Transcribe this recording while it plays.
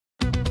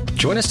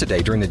Join us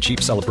today during the Jeep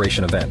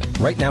Celebration event.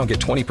 Right now, get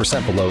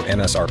 20% below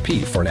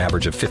MSRP for an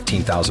average of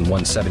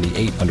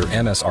 $15,178 under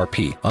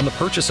MSRP on the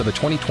purchase of a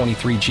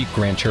 2023 Jeep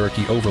Grand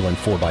Cherokee Overland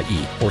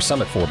 4xE or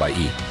Summit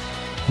 4xE.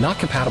 Not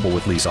compatible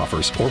with lease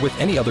offers or with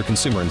any other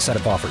consumer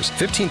incentive offers.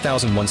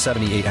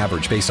 $15,178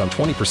 average based on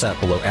 20%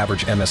 below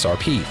average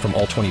MSRP from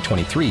all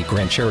 2023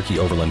 Grand Cherokee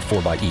Overland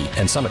 4xE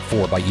and Summit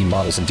 4xE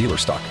models in dealer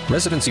stock.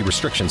 Residency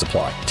restrictions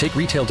apply. Take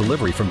retail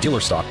delivery from dealer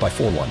stock by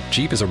 4/1.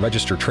 Jeep is a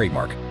registered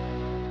trademark.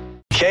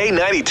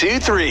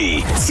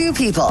 K92-3. Two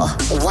people,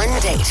 one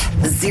date,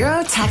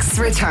 0 texts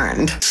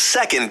returned.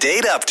 Second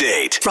date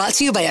update. Brought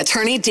to you by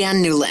attorney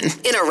Dan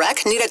Newlin. In a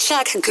wreck, need a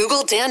check,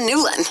 Google Dan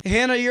Newlin.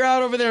 Hannah, you're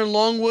out over there in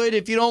Longwood.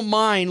 If you don't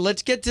mind,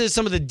 let's get to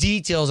some of the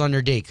details on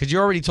your date, because you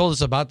already told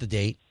us about the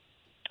date.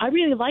 I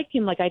really like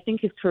him. I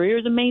think his career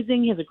is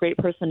amazing. He has a great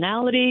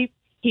personality.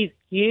 He's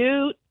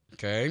cute.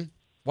 Okay.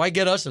 Why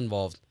get us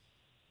involved?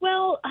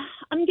 Well,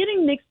 I'm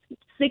getting mixed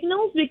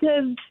signals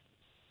because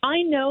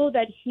I know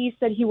that he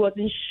said he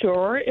wasn't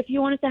sure if he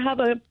wanted to have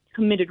a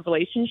committed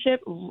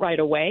relationship right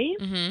away.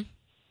 Mm-hmm.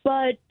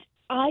 But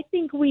I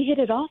think we hit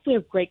it off. We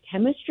have great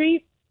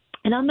chemistry.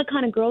 And I'm the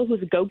kind of girl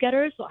who's a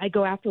go-getter, so I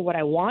go after what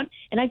I want.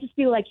 And I just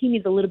feel like he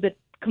needs a little bit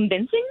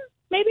convincing,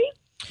 maybe.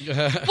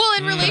 Well,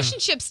 and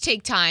relationships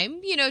take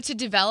time, to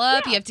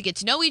develop. Yeah. You have to get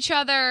to know each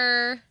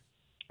other.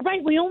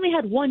 Right. We only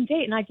had one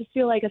date, and I just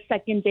feel like a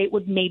second date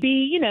would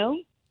maybe,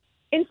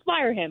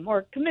 inspire him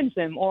or convince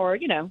him or,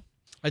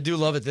 I do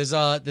love it. There's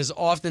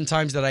often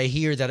times that I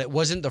hear that it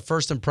wasn't the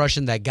first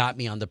impression that got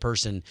me on the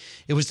person.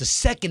 It was the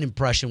second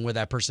impression where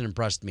that person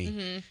impressed me.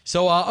 Mm-hmm.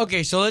 So,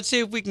 so let's see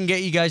if we can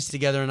get you guys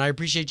together. And I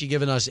appreciate you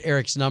giving us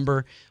Eric's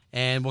number,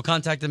 and we'll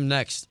contact him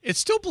next. It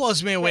still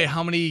blows me away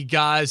how many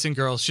guys and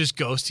girls just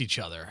ghost each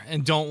other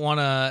and don't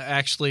want to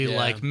actually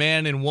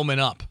man and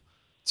woman up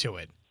to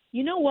it.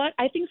 You know what?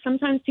 I think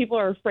sometimes people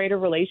are afraid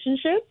of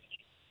relationships.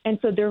 And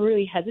so they're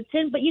really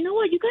hesitant. But you know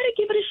what? You got to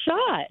give it a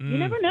shot. You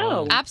never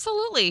know.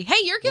 Absolutely. Hey,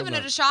 you're giving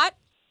it a shot.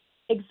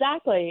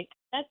 Exactly.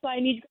 That's why I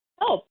need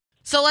your help.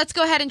 So let's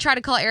go ahead and try to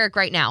call Eric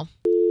right now.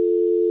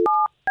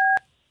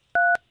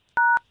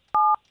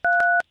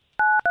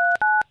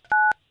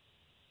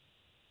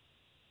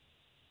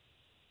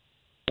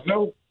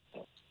 Hello?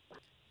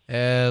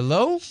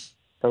 Hello?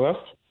 Hello?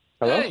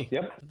 Hello? Hey.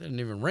 Yep. It didn't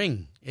even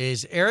ring.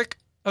 Is Eric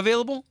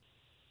available?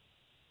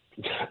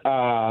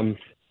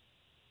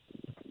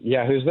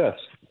 Yeah, who's this?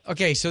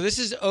 Okay, so this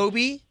is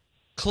Obi,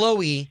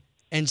 Chloe,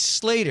 and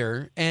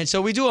Slater. And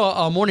so we do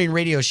a morning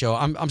radio show.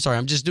 I'm sorry,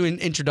 I'm just doing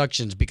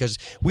introductions because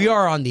we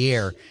are on the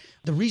air.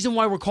 The reason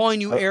why we're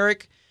calling you,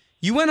 Eric,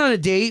 you went on a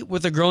date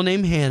with a girl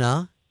named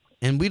Hannah,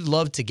 and we'd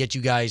love to get you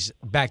guys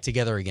back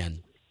together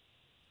again.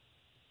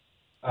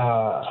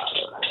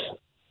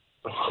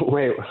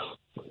 Wait.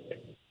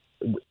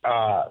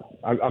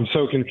 I'm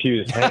so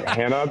confused.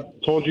 Hannah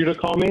told you to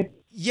call me?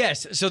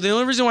 Yes. So the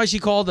only reason why she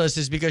called us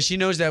is because she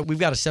knows that we've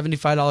got a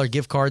 $75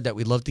 gift card that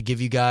we'd love to give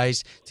you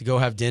guys to go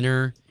have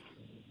dinner.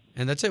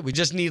 And that's it. We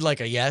just need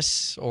a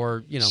yes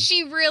or,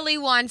 She really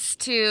wants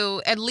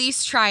to at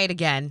least try it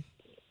again.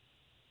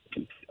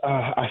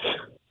 I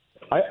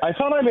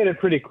thought I made it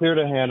pretty clear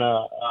to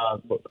Hannah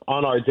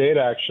on our date,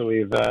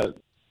 actually, that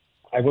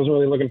I wasn't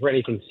really looking for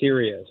anything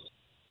serious.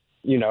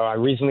 I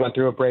recently went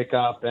through a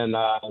breakup and,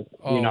 I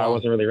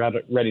wasn't really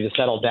ready to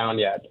settle down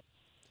yet.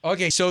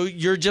 Okay, so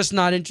you're just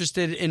not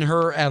interested in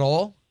her at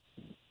all?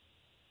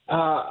 If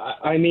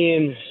I'm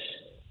being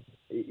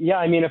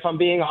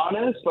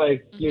honest, I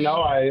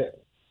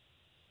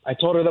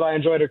told her that I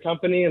enjoyed her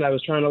company and I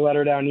was trying to let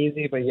her down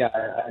easy, but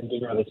I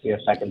did rather see a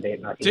second date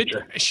in our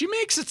future. She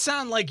makes it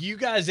sound like you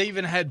guys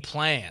even had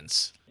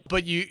plans,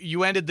 but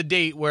you ended the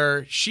date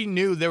where she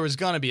knew there was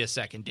going to be a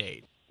second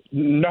date.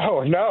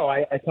 No,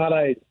 I thought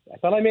I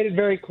made it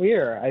very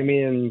clear.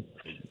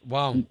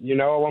 Wow.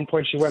 At one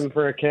point she went in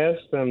for a kiss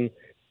and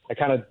I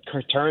kind of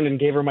turned and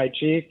gave her my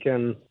cheek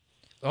and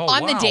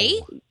on the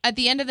date at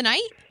the end of the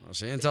night. Oh,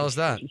 she didn't tell us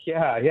that.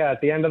 Yeah. At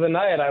the end of the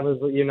night, I was,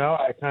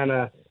 I kind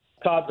of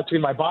thought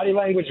between my body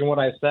language and what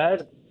I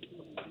said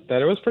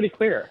that it was pretty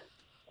clear.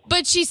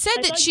 But she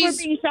said that she's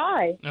being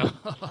shy.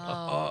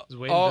 I was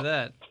waiting for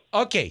that.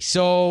 Okay,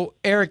 so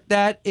Eric,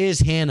 that is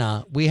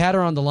Hannah. We had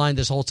her on the line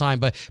this whole time,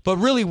 but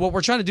really, what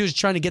we're trying to do is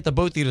trying to get the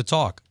both of you to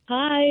talk.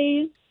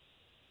 Hi.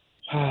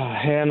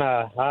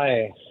 Hannah,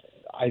 hi.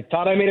 I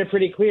thought I made it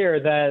pretty clear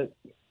that,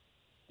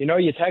 you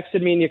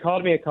texted me and you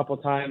called me a couple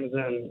times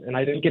and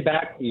I didn't get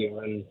back to you.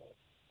 And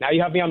now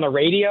you have me on the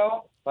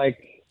radio?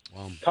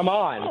 Come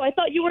on. Oh, I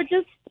thought you were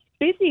just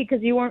busy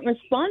because you weren't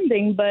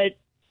responding, but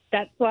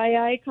that's why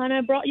I kind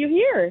of brought you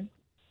here.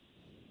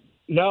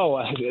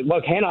 No,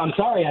 look, Hannah, I'm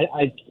sorry.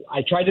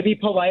 I tried to be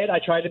polite. I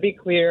tried to be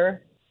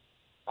clear.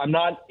 I'm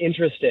not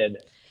interested.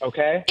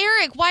 Okay.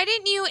 Eric, why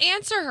didn't you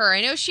answer her?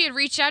 I know she had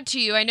reached out to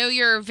you. I know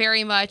you're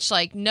very much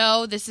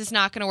no, this is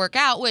not going to work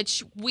out,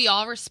 which we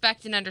all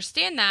respect and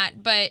understand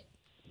that. But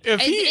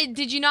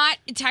did you not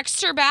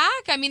text her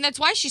back? That's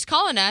why she's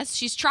calling us.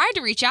 She's tried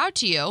to reach out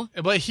to you.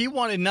 But he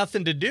wanted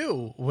nothing to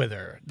do with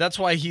her. That's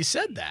why he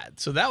said that.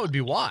 So that would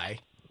be why.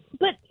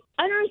 But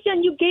I don't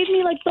understand. You gave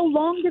me like the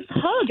longest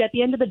hug at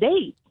the end of the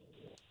date.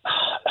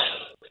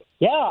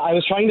 Yeah, I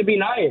was trying to be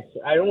nice.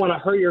 I don't want to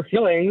hurt your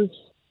feelings.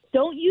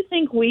 Don't you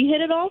think we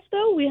hit it off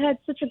though? We had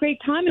such a great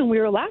time and we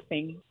were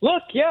laughing.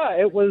 Look, yeah,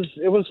 it was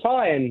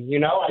fine. You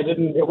know,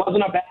 it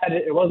wasn't a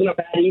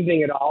bad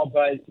evening at all,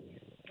 but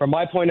from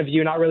my point of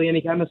view, not really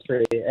any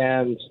chemistry.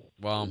 And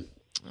well,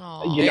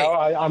 you know,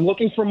 I'm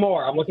looking for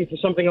more. I'm looking for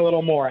something a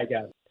little more, I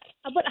guess.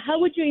 But how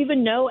would you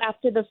even know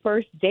after the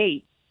first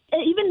date?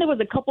 Even there was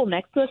a couple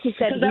next to us who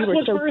said we were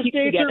so cute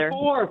together.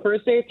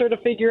 First dates are to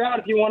figure out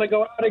if you want to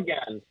go out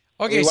again.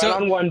 Okay, we went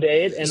on one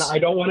date, and I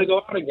don't want to go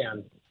out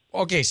again.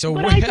 Okay, so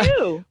but I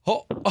do.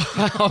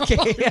 Okay,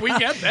 we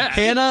get that,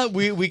 Hannah.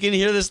 We can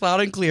hear this loud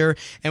and clear,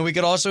 and we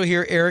could also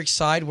hear Eric's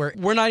side, where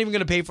we're not even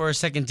going to pay for a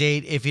second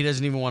date if he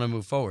doesn't even want to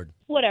move forward.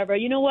 Whatever.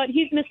 You know what?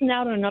 He's missing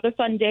out on another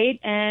fun date,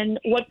 and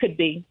what could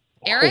be?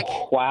 Eric?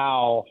 Oh,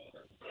 wow.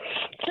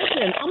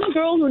 Listen, I'm a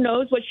girl who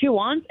knows what she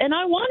wants, and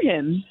I want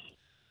him.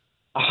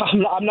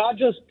 I'm not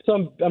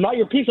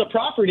your piece of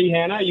property,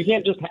 Hannah. You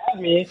can't just have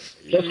me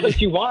just because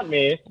you want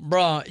me.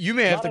 Bruh, you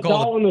may have to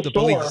call the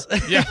police.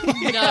 Yeah.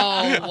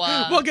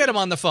 No. We'll get him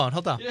on the phone.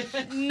 Hold on.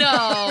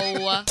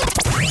 No.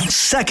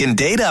 Second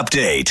date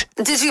update.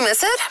 Did you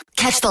miss it?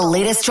 Catch the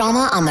latest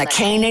drama on the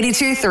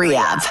K82-3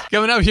 app.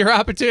 Coming up, your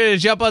opportunity to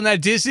jump on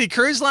that Disney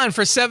Cruise Line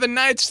for 7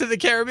 nights to the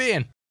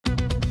Caribbean.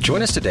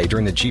 Join us today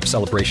during the Jeep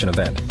Celebration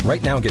event.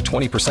 Right now, get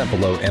 20%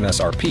 below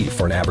MSRP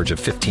for an average of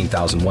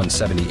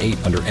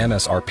 $15,178 under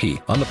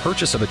MSRP on the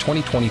purchase of a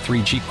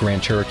 2023 Jeep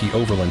Grand Cherokee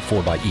Overland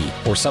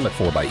 4xE or Summit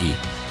 4xE.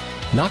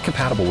 Not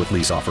compatible with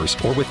lease offers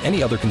or with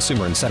any other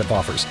consumer incentive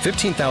offers.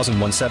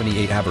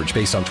 $15,178 average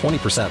based on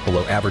 20%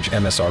 below average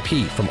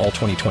MSRP from all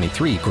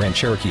 2023 Grand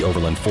Cherokee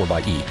Overland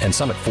 4xE and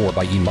Summit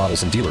 4xE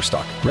models in dealer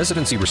stock.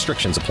 Residency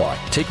restrictions apply.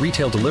 Take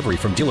retail delivery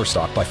from dealer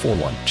stock by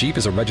 4/1. Jeep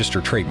is a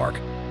registered trademark.